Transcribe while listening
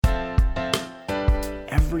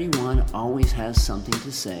everyone always has something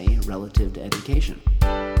to say relative to education.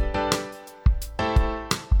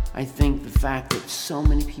 I think the fact that so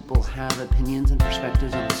many people have opinions and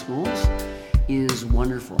perspectives on schools is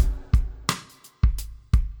wonderful.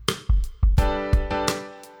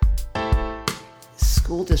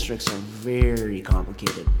 School districts are very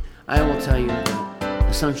complicated. I will tell you that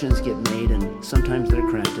assumptions get made, and sometimes they're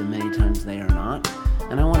correct and many times they are not,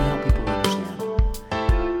 and I want to help people understand.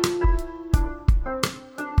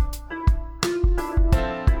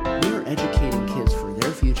 We are educating kids for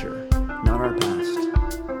their future, not our past.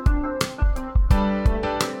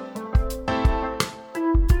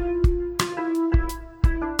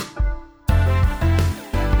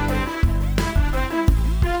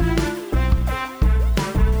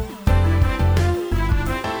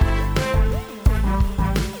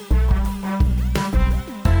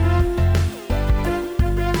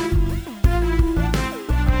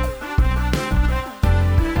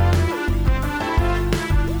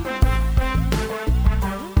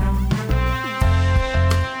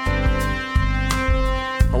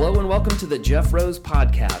 Welcome to the Jeff Rose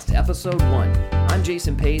Podcast, Episode 1. I'm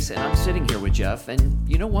Jason Pace, and I'm sitting here with Jeff, and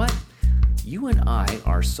you know what? You and I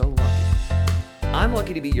are so lucky. I'm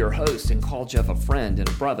lucky to be your host and call Jeff a friend and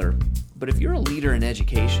a brother, but if you're a leader in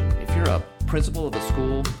education, if you're a principal of a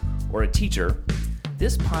school or a teacher,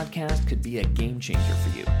 this podcast could be a game changer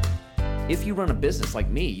for you. If you run a business like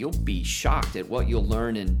me, you'll be shocked at what you'll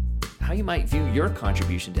learn and how you might view your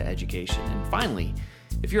contribution to education. And finally,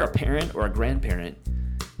 if you're a parent or a grandparent,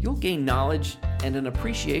 you'll gain knowledge and an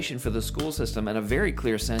appreciation for the school system and a very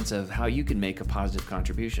clear sense of how you can make a positive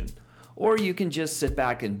contribution. Or you can just sit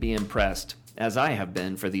back and be impressed, as I have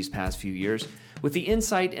been for these past few years, with the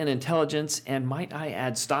insight and intelligence and, might I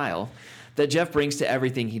add, style that Jeff brings to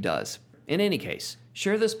everything he does. In any case,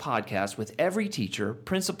 share this podcast with every teacher,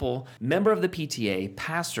 principal, member of the PTA,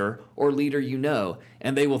 pastor, or leader you know,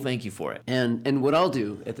 and they will thank you for it. And what I'll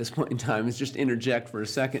do at this point in time is just interject for a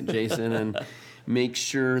second, Jason, and make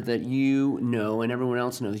sure that you know and everyone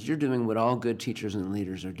else knows you're doing what all good teachers and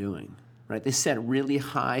leaders are doing, right? They set really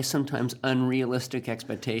high, sometimes unrealistic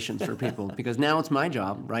expectations for people because now it's my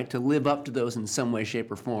job, right, to live up to those in some way,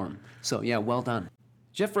 shape, or form. So, yeah, well done.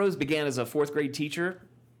 Jeff Rose began as a fourth grade teacher,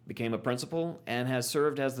 became a principal, and has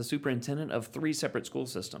served as the superintendent of 3 separate school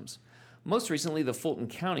systems. Most recently, the Fulton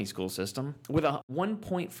County school system, with a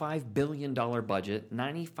 $1.5 billion budget,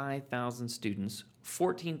 95,000 students,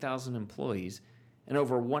 14,000 employees, and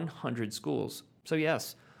over 100 schools. So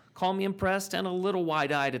yes, call me impressed and a little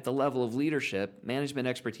wide-eyed at the level of leadership, management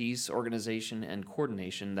expertise, organization, and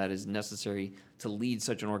coordination that is necessary to lead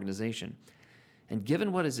such an organization. And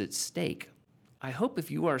given what is at stake, I hope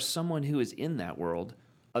if you are someone who is in that world,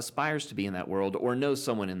 aspires to be in that world, or knows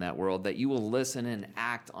someone in that world, that you will listen and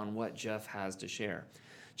act on what Jeff has to share.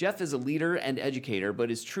 Jeff is a leader and educator, but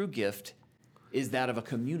his true gift is that of a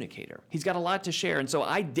communicator. He's got a lot to share, and so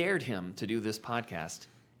I dared him to do this podcast,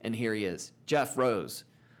 and here he is. Jeff Rose,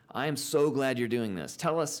 I am so glad you're doing this.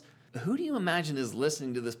 Tell us, who do you imagine is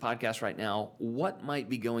listening to this podcast right now? What might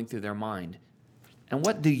be going through their mind? And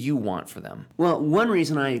what do you want for them? Well, one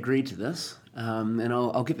reason I agreed to this, and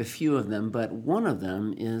I'll give a few of them, but one of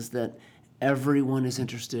them is that everyone is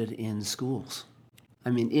interested in schools. I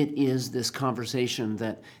mean, it is this conversation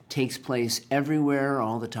that takes place everywhere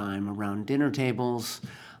all the time, around dinner tables,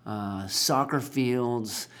 soccer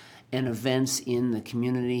fields, and events in the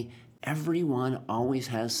community. Everyone always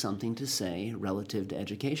has something to say relative to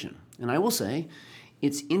education. And I will say,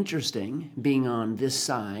 it's interesting being on this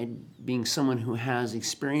side, being someone who has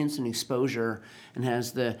experience and exposure and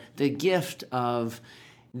has the gift of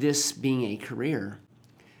this being a career,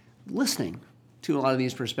 listening to a lot of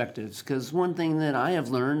these perspectives, because one thing that I have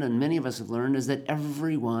learned, and many of us have learned, is that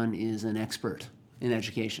everyone is an expert in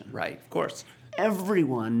education. Right, of course.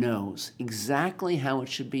 Everyone knows exactly how it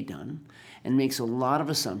should be done and makes a lot of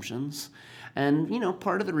assumptions. And, you know,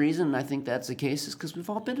 part of the reason I think that's the case is because we've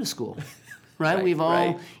all been to school, right? We've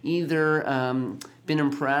all either been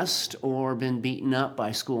impressed or been beaten up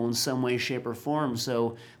by school in some way, shape, or form.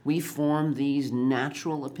 So we form these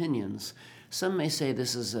natural opinions. Some may say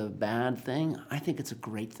this is a bad thing. I think it's a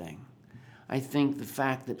great thing. I think the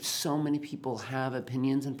fact that so many people have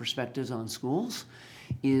opinions and perspectives on schools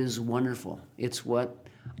is wonderful. It's what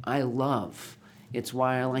I love. It's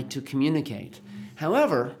why I like to communicate.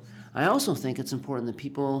 However, I also think it's important that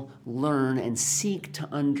people learn and seek to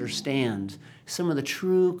understand some of the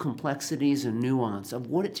true complexities and nuance of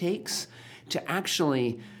what it takes to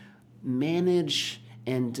actually manage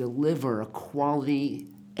and deliver a quality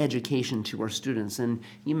education to our students. And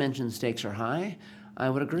you mentioned stakes are high. I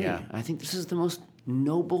would agree. Yeah. I think this is the most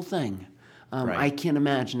noble thing Right. I can't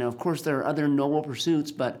imagine. Now, of course, there are other noble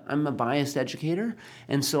pursuits, but I'm a biased educator,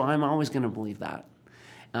 and so I'm always going to believe that.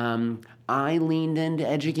 I leaned into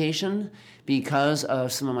education because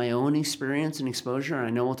of some of my own experience and exposure. I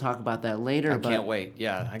know we'll talk about that later. I can't wait.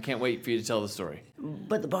 Yeah, I can't wait for you to tell the story.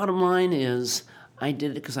 But the bottom line is, I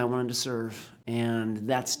did it because I wanted to serve, and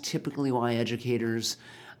that's typically why educators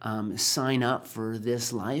sign up for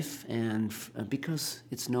this life, and because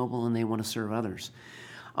it's noble and they want to serve others.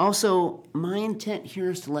 Also, my intent here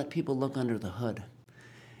is to let people look under the hood.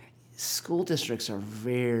 School districts are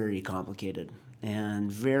very complicated and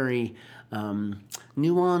very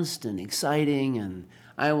nuanced and exciting, and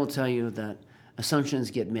I will tell you that assumptions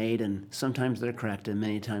get made, and sometimes they're correct and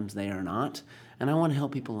many times they are not, and I want to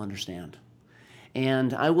help people understand.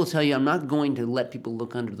 And I will tell you, I'm not going to let people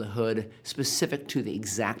look under the hood specific to the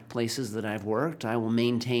exact places that I've worked. I will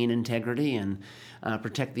maintain integrity and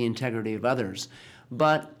protect the integrity of others.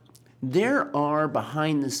 But there are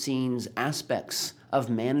behind-the-scenes aspects of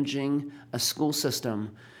managing a school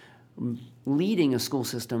system, leading a school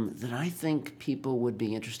system, that I think people would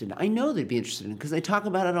be interested in. I know they'd be interested in because they talk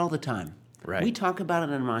about it all the time. Right. We talk about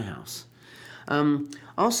it in my house.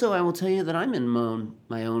 Also, I will tell you that I'm in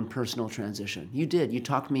my own personal transition. You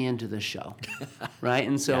talked me into this show, right?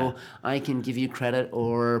 And so Yeah. I can give you credit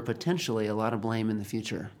or potentially a lot of blame in the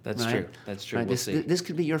future. That's right? true. That's true. Right? We'll This, see. this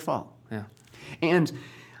could be your fault. Yeah. And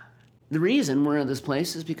the reason we're in this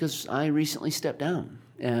place is because I recently stepped down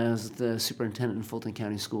as the superintendent in Fulton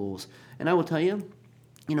County Schools. And I will tell you,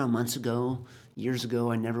 months ago, years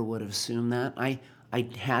ago, I never would have assumed that. I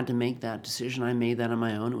had to make that decision. I made that on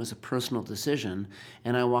my own. It was a personal decision,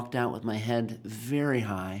 and I walked out with my head very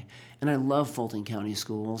high. And I love Fulton County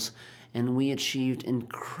Schools, and we achieved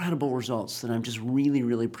incredible results that I'm just really,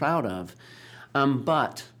 really proud of.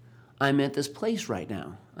 But I'm at this place right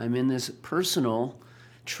now. I'm in this personal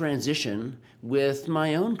transition with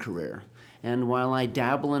my own career. And while I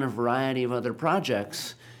dabble in a variety of other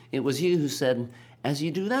projects, it was you who said, as you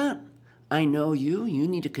do that, I know you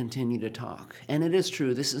need to continue to talk. And it is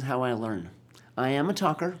true, this is how I learn. I am a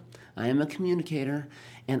talker, I am a communicator,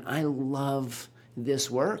 and I love this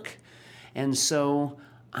work. And so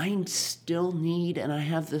I still need, and I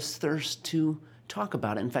have this thirst to talk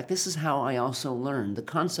about it. In fact, this is how I also learn. The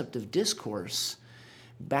concept of discourse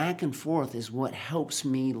back and forth is what helps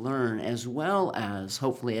me learn as well as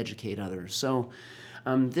hopefully educate others. So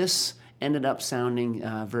this ended up sounding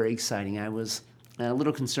very exciting. I was a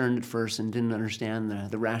little concerned at first and didn't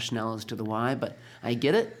understand the rationale as to the why, but I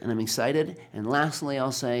get it and I'm excited. And lastly,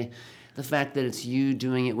 I'll say the fact that it's you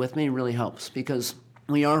doing it with me really helps because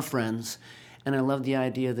we are friends, and I love the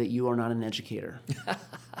idea that you are not an educator.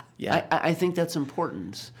 Yeah. I think that's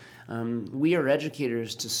important. We are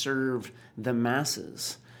educators to serve the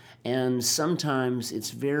masses, and sometimes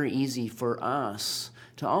it's very easy for us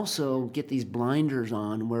to also get these blinders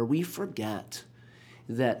on where we forget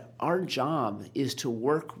that our job is to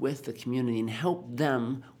work with the community and help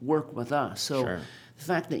them work with us. So Sure. The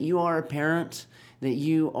fact that you are a parent, that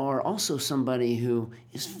you are also somebody who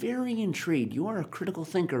is very intrigued, you are a critical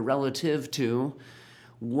thinker relative to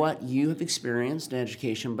what you have experienced in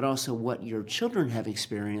education, but also what your children have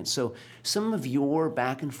experienced. So some of your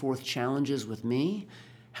back and forth challenges with me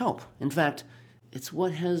help. In fact, it's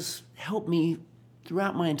what has helped me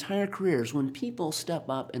throughout my entire career is when people step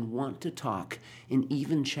up and want to talk and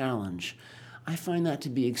even challenge. I find that to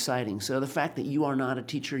be exciting. So the fact that you are not a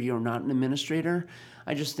teacher, you're not an administrator,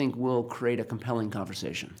 I just think will create a compelling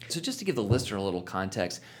conversation. So just to give the listener a little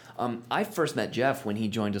context, I first met Jeff when he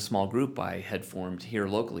joined a small group I had formed here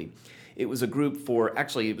locally. It was a group for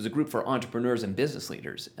entrepreneurs and business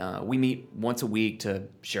leaders. We meet once a week to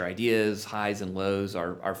share ideas, highs and lows,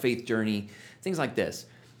 our faith journey, things like this.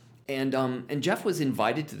 And Jeff was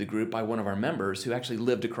invited to the group by one of our members who actually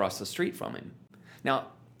lived across the street from him. Now,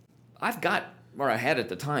 I had at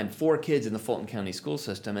the time 4 kids in the Fulton County school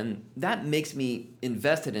system, and that makes me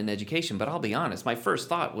invested in education. But I'll be honest, my first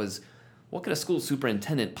thought was, what could a school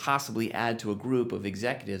superintendent possibly add to a group of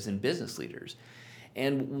executives and business leaders?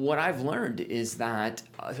 And what I've learned is that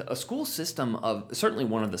a school system of certainly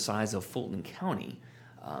one of the size of Fulton County,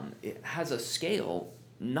 it has a scale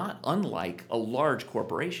not unlike a large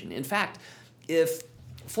corporation. In fact, if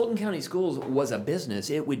Fulton County Schools was a business,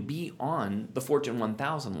 it would be on the Fortune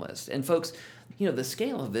 1000 list. And folks, the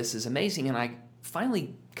scale of this is amazing. And I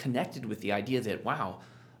finally connected with the idea that, wow,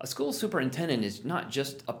 a school superintendent is not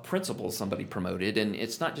just a principal somebody promoted, and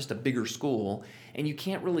it's not just a bigger school, and you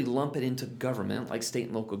can't really lump it into government like state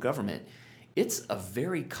and local government. It's a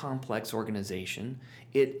very complex organization.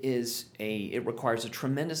 It requires a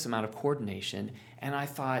tremendous amount of coordination, and I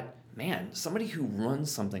thought, man, somebody who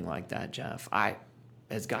runs something like that, Jeff,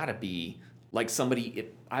 has got to be like somebody.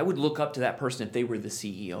 I would look up to that person if they were the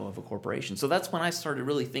CEO of a corporation. So that's when I started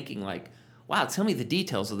really thinking like, wow, tell me the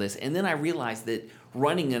details of this. And then I realized that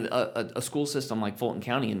running a school system like Fulton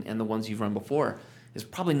County and the ones you've run before is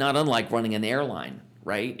probably not unlike running an airline,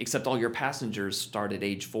 right? Except all your passengers start at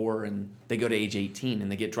age 4 and they go to age 18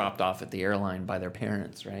 and they get dropped off at the airline by their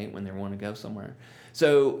parents, right, when they want to go somewhere.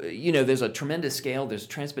 So, there's a tremendous scale. There's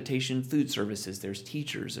transportation, food services, there's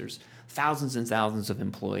teachers, there's thousands and thousands of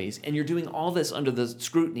employees. And you're doing all this under the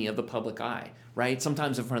scrutiny of the public eye, right?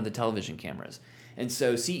 Sometimes in front of the television cameras. And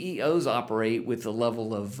so CEOs operate with a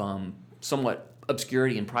level of somewhat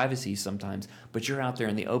obscurity and privacy sometimes, but you're out there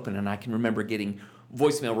in the open. And I can remember getting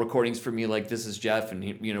voicemail recordings from you like, this is Jeff,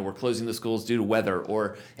 and we're closing the schools due to weather.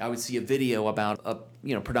 Or I would see a video about a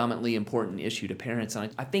predominantly important issue to parents.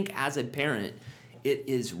 And I think as a parent, it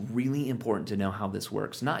is really important to know how this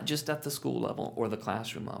works, not just at the school level or the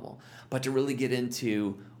classroom level, but to really get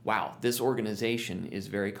into, wow, this organization is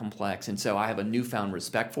very complex. And so I have a newfound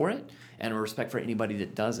respect for it and a respect for anybody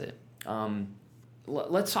that does it.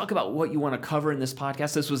 Let's talk about what you want to cover in this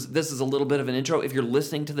podcast. This is a little bit of an intro. If you're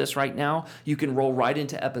listening to this right now, you can roll right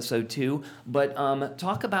into episode 2. But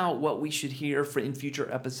talk about what we should hear in future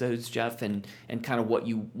episodes, Jeff, and kind of what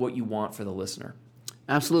you want for the listener.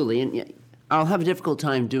 Absolutely. And I'll have a difficult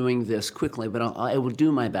time doing this quickly, but I will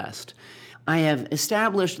do my best. I have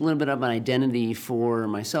established a little bit of an identity for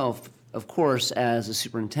myself, of course, as a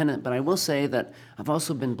superintendent, but I will say that I've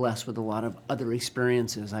also been blessed with a lot of other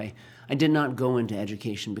experiences. I did not go into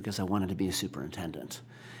education because I wanted to be a superintendent.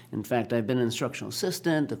 In fact, I've been an instructional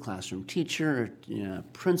assistant, a classroom teacher,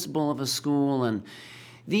 principal of a school, and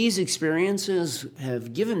these experiences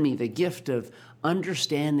have given me the gift of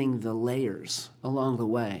understanding the layers along the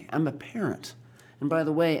way. I'm a parent. And by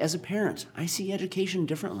the way, as a parent, I see education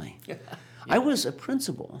differently. Yeah. I was a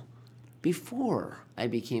principal before I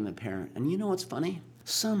became a parent. And you know what's funny?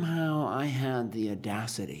 Somehow I had the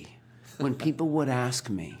audacity when people would ask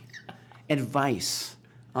me advice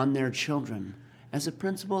on their children. As a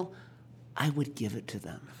principal, I would give it to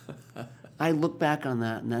them. I look back on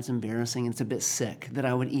that, and that's embarrassing. It's a bit sick that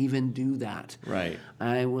I would even do that. Right.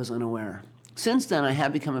 I was unaware. Since then, I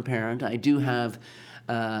have become a parent. I do have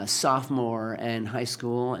a sophomore in high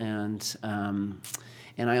school, and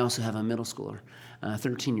I also have a middle schooler, a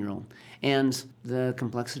 13-year-old. And the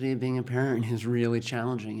complexity of being a parent is really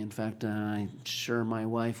challenging. In fact, I'm sure my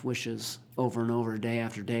wife wishes over and over, day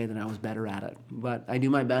after day, that I was better at it. But I do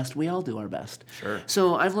my best. We all do our best. Sure.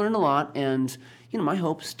 So I've learned a lot, and my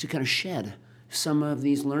hope is to kind of shed some of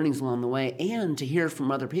these learnings along the way, and to hear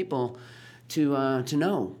from other people to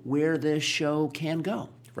know where this show can go.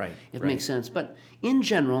 Right. It makes sense. But in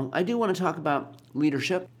general, I do want to talk about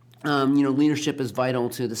leadership. Leadership is vital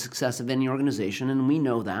to the success of any organization, and we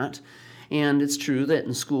know that. And it's true that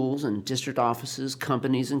in schools and district offices,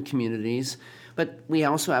 companies, and communities, but we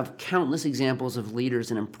also have countless examples of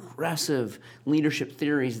leaders and impressive leadership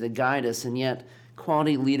theories that guide us, and yet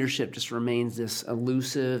quality leadership just remains this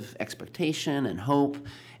elusive expectation and hope,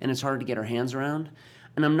 and it's hard to get our hands around.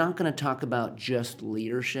 And I'm not going to talk about just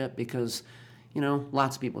leadership because,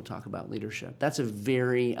 lots of people talk about leadership. That's a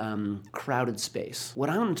very crowded space. What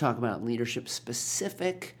I want to talk about, leadership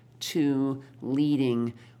specific to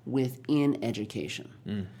leading within education.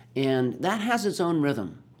 And that has its own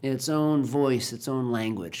rhythm, its own voice, its own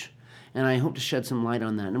language. And I hope to shed some light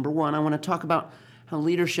on that. Number one, I want to talk about how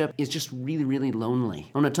leadership is just really, really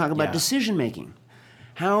lonely. I want to talk about decision making.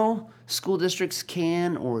 How school districts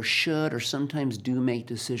can or should or sometimes do make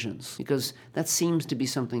decisions, because that seems to be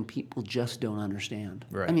something people just don't understand.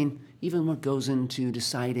 Right. I mean, even what goes into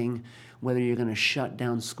deciding whether you're going to shut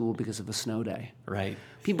down school because of a snow day. Right.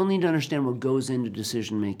 People need to understand what goes into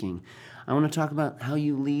decision making. I want to talk about how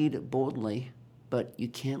you lead boldly, but you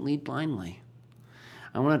can't lead blindly.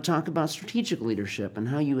 I want to talk about strategic leadership and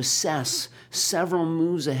how you assess several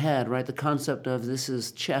moves ahead, right? The concept of this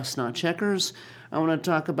is chess, not checkers. I want to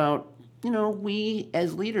talk about, we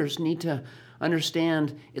as leaders need to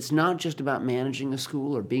understand it's not just about managing a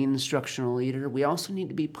school or being an instructional leader. We also need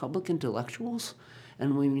to be public intellectuals,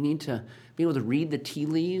 and we need to be able to read the tea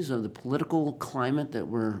leaves of the political climate that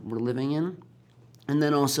we're living in. And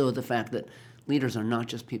then also the fact that leaders are not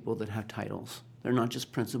just people that have titles. They're not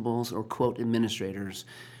just principals or, quote, administrators.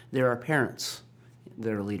 There are parents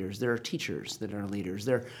that are leaders. There are teachers that are leaders.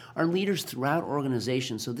 There are leaders throughout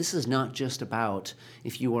organizations. So this is not just about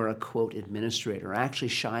if you are a, quote, administrator. I actually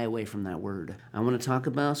shy away from that word. I want to talk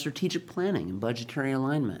about strategic planning and budgetary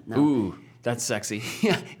alignment. Now, ooh, that's sexy.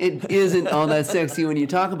 Yeah, it isn't all that sexy when you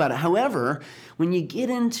talk about it. However, when you get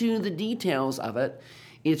into the details of it,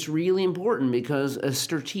 It's really important because a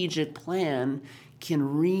strategic plan can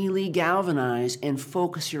really galvanize and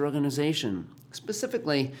focus your organization.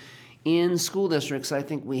 Specifically, in school districts, I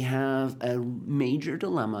think we have a major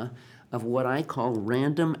dilemma of what I call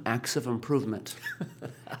random acts of improvement.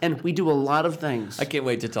 And we do a lot of things. I can't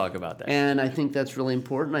wait to talk about that. And I think that's really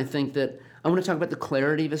important. I think that I want to talk about the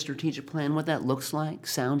clarity of a strategic plan, what that looks like,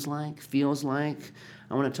 sounds like, feels like.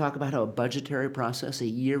 I want to talk about how a budgetary process, a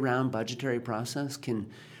year-round budgetary process, can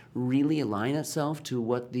really align itself to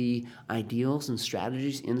what the ideals and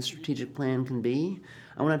strategies in the strategic plan can be.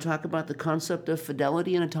 I want to talk about the concept of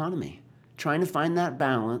fidelity and autonomy, trying to find that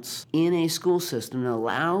balance in a school system that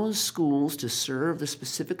allows schools to serve the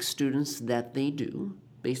specific students that they do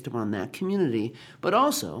based upon that community, but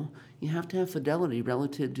also you have to have fidelity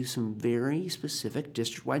relative to some very specific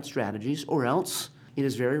district-wide strategies, or else it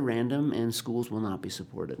is very random and schools will not be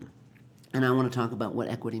supported. And I want to talk about what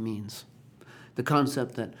equity means. The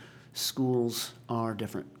concept that schools are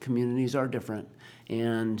different, communities are different,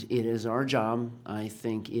 and it is our job, I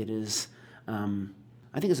think it's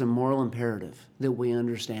a moral imperative that we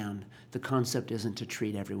understand the concept isn't to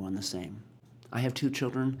treat everyone the same. I have 2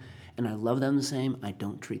 children, and I love them the same. I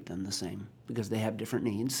don't treat them the same because they have different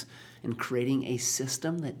needs. And creating a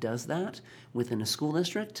system that does that within a school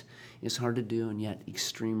district is hard to do and yet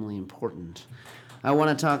extremely important. I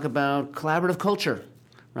want to talk about collaborative culture,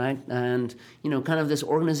 right? And, kind of this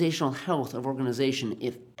organizational health of organization.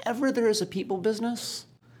 If ever there is a people business,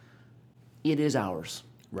 it is ours.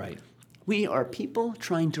 Right. We are people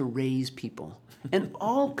trying to raise people. And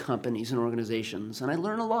all companies and organizations, and I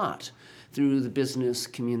learn a lot through the business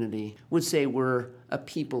community, would say we're a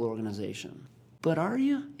people organization. But are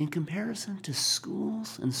you in comparison to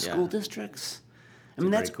schools and school districts? I mean,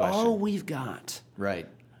 that's all we've got. Right.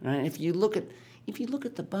 Right? If you look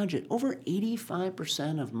at the budget, over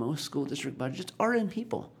 85% of most school district budgets are in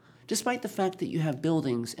people. Despite the fact that you have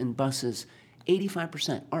buildings and buses,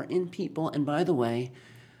 85% are in people. And by the way,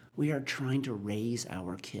 we are trying to raise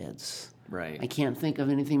our kids. Right. I can't think of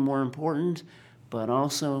anything more important, but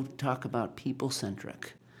also talk about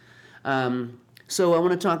people-centric. So I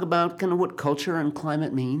want to talk about kind of what culture and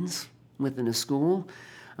climate means within a school.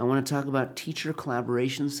 I want to talk about teacher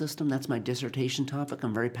collaboration system. That's my dissertation topic.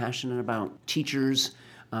 I'm very passionate about teachers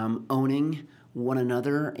owning one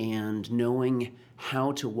another and knowing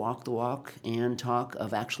how to walk the walk and talk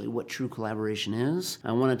of actually what true collaboration is.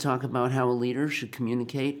 I want to talk about how a leader should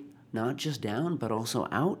communicate not just down, but also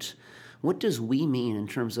out. What does we mean in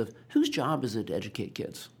terms of whose job is it to educate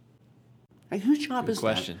kids? Like, whose job is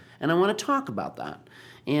that? And I want to talk about that.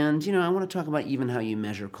 And, I want to talk about even how you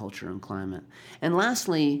measure culture and climate. And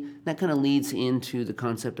lastly, that kind of leads into the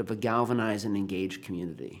concept of a galvanized and engaged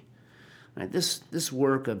community. Right? This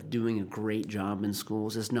work of doing a great job in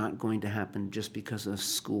schools is not going to happen just because of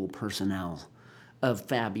school personnel, of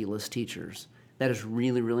fabulous teachers. That is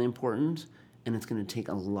really, really important, and it's going to take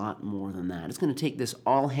a lot more than that. It's going to take this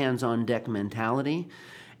all-hands-on-deck mentality,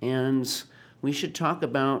 and we should talk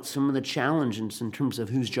about some of the challenges in terms of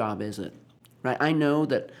whose job is it. Right? I know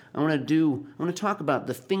that I want to talk about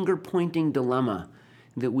the finger-pointing dilemma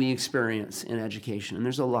that we experience in education, and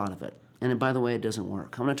there's a lot of it. And by the way, it doesn't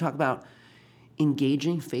work. I want to talk about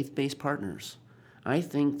engaging faith-based partners. I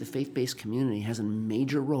think the faith-based community has a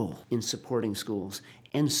major role in supporting schools,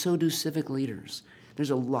 and so do civic leaders.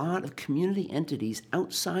 There's a lot of community entities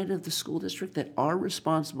outside of the school district that are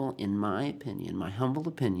responsible, in my opinion, my humble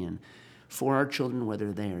opinion, for our children,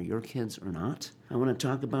 whether they are your kids or not. I want to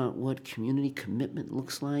talk about what community commitment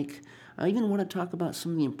looks like. I even want to talk about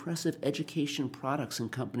some of the impressive education products and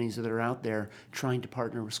companies that are out there trying to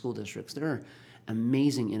partner with school districts. There are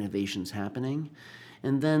amazing innovations happening.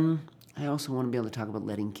 And then I also want to be able to talk about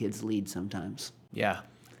letting kids lead sometimes. Yeah.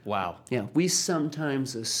 Wow. Yeah, we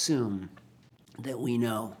sometimes assume that we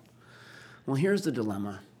know. Well, here's the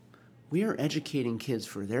dilemma. We are educating kids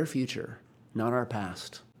for their future, not our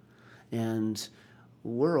past. And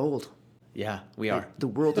we're old. Yeah, we are. The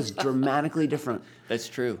world is dramatically different. That's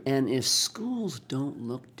true. And if schools don't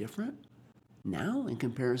look different now in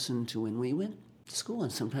comparison to when we went to school,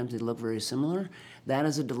 and sometimes they look very similar, that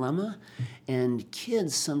is a dilemma. And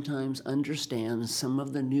kids sometimes understand some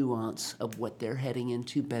of the nuance of what they're heading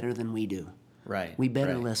into better than we do. Right. We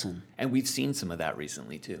better listen. And we've seen some of that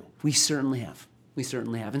recently, too. We certainly have.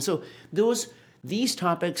 And so these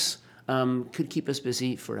topics could keep us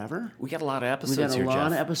busy forever. We got a lot of episodes here, Jeff. We got a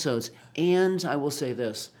lot of episodes. And I will say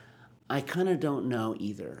this, I kind of don't know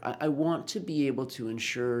either. I want to be able to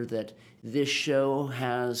ensure that this show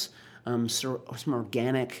has some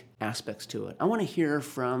organic aspects to it. I want to hear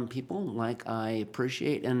from people like I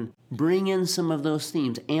appreciate and bring in some of those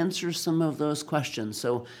themes, answer some of those questions.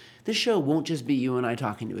 So this show won't just be you and I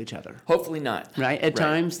talking to each other. Hopefully not. Right? At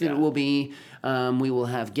times that it will be, we will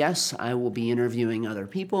have guests, I will be interviewing other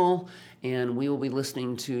people, and we will be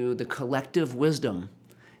listening to the collective wisdom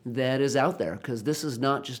that is out there, because this is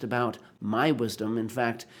not just about my wisdom. In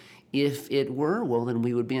fact, if it were, well, then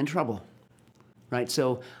we would be in trouble, right?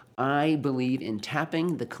 So I believe in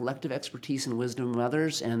tapping the collective expertise and wisdom of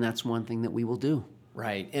others, and that's one thing that we will do.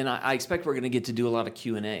 Right, and I expect we're going to get to do a lot of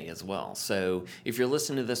Q&A as well. So if you're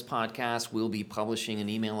listening to this podcast, we'll be publishing an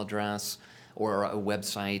email address or a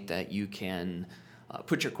website that you can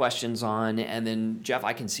put your questions on, and then Jeff,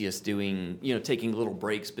 I can see us doing, taking little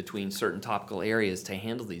breaks between certain topical areas to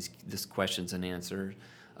handle this questions and answer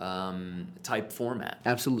type format.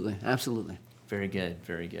 Absolutely, absolutely. Very good,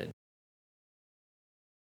 very good.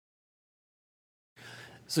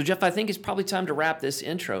 So, Jeff, I think it's probably time to wrap this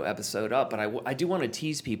intro episode up, but I do want to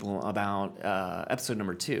tease people about episode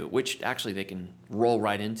number 2, which actually they can roll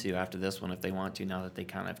right into after this one if they want to, now that they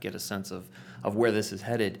kind of get a sense of where this is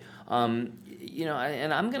headed. And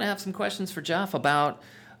I'm going to have some questions for Jeff about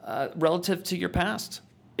relative to your past.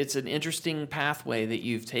 It's an interesting pathway that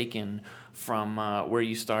you've taken from where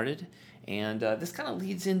you started, and this kind of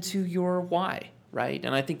leads into your why, right?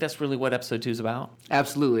 And I think that's really what episode 2 is about.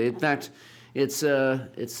 Absolutely. In fact, it's a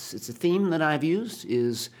theme that I've used,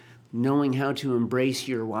 is knowing how to embrace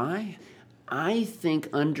your why. I think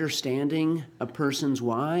understanding a person's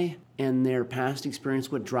why and their past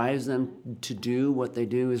experience, what drives them to do what they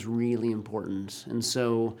do, is really important. And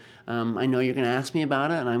so I know you're going to ask me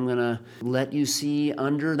about it, and I'm going to let you see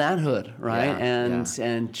under that hood, right?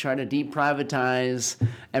 And try to deprivatize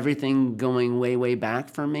everything going way, way back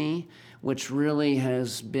for me, which really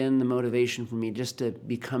has been the motivation for me just to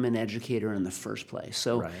become an educator in the first place.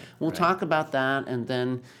 So we'll talk about that, and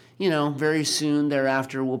then, very soon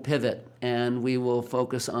thereafter we'll pivot and we will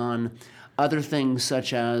focus on other things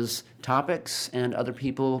such as topics and other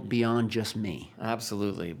people beyond just me.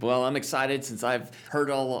 Absolutely. Well, I'm excited since I've heard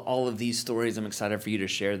all of these stories. I'm excited for you to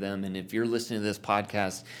share them. And if you're listening to this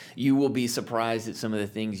podcast, you will be surprised at some of the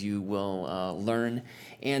things you will learn.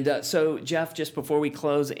 And so, Jeff, just before we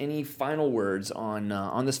close, any final words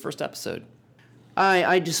on this first episode?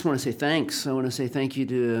 I just want to say thanks. I want to say thank you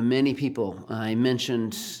to many people. I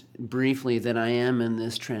mentioned briefly that I am in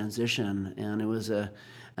this transition, and it was a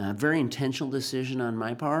very intentional decision on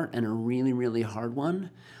my part and a really, really hard one.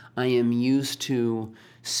 I am used to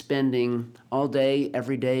spending all day,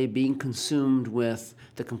 every day, being consumed with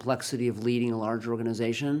the complexity of leading a large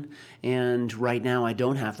organization, and right now I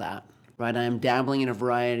don't have that. Right, I am dabbling in a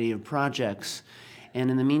variety of projects,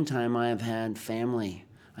 and in the meantime, I have had family,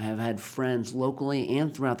 I have had friends locally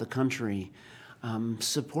and throughout the country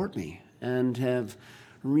support me and have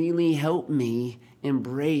really helped me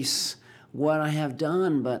embrace what I have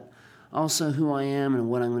done, but also who I am and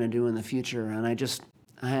what I'm going to do in the future. And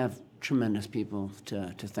I have tremendous people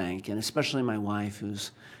to thank, and especially my wife,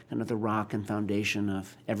 who's kind of the rock and foundation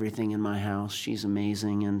of everything in my house. She's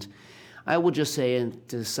amazing, and I will just say, and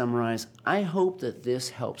to summarize, I hope that this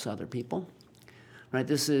helps other people, right?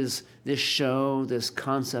 This show, this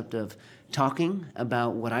concept of talking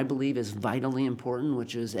about what I believe is vitally important,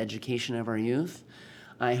 which is education of our youth.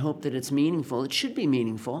 I hope that it's meaningful. It should be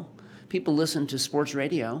meaningful. People listen to sports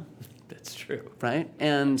radio. That's true. Right?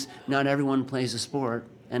 And not everyone plays a sport,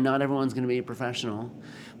 and not everyone's going to be a professional,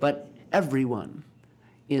 but everyone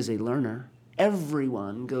is a learner.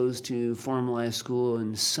 Everyone goes to formalized school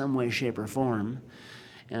in some way, shape, or form.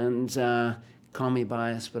 And call me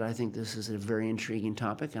biased, but I think this is a very intriguing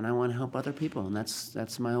topic, and I want to help other people. And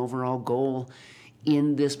that's my overall goal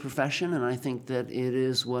in this profession, and I think that it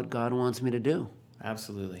is what God wants me to do.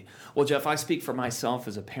 Absolutely. Well, Jeff, I speak for myself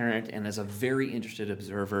as a parent and as a very interested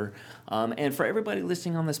observer, and for everybody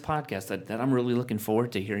listening on this podcast that I'm really looking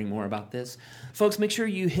forward to hearing more about this. Folks, make sure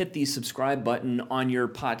you hit the subscribe button on your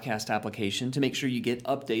podcast application to make sure you get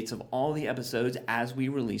updates of all the episodes as we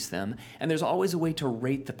release them. And there's always a way to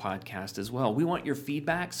rate the podcast as well. We want your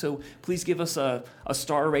feedback, so please give us a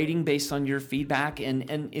star rating based on your feedback.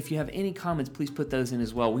 And if you have any comments, please put those in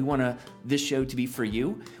as well. We want this show to be for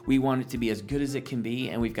you. We want it to be as good as it can be,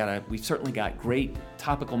 and we've certainly got great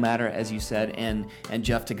topical matter, as you said, and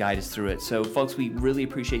Jeff to guide us through it. So, folks, we really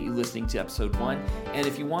appreciate you listening to episode 1. And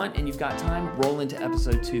if you want and you've got time, roll into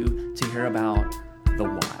episode 2 to hear about the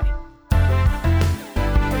why.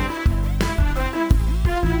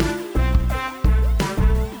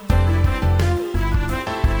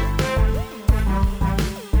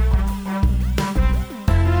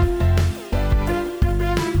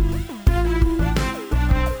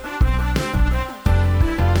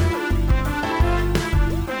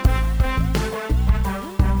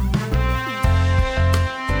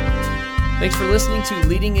 for listening to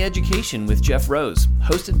Leading Education with Jeff Rose,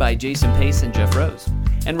 hosted by Jason Pace and Jeff Rose,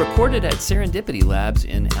 and recorded at Serendipity Labs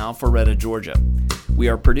in Alpharetta, Georgia. We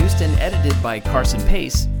are produced and edited by Carson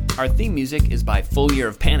Pace. Our theme music is by Full Year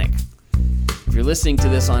of Panic. If you're listening to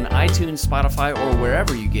this on iTunes, Spotify, or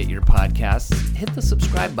wherever you get your podcasts, hit the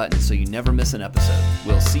subscribe button so you never miss an episode.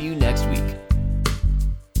 We'll see you next week.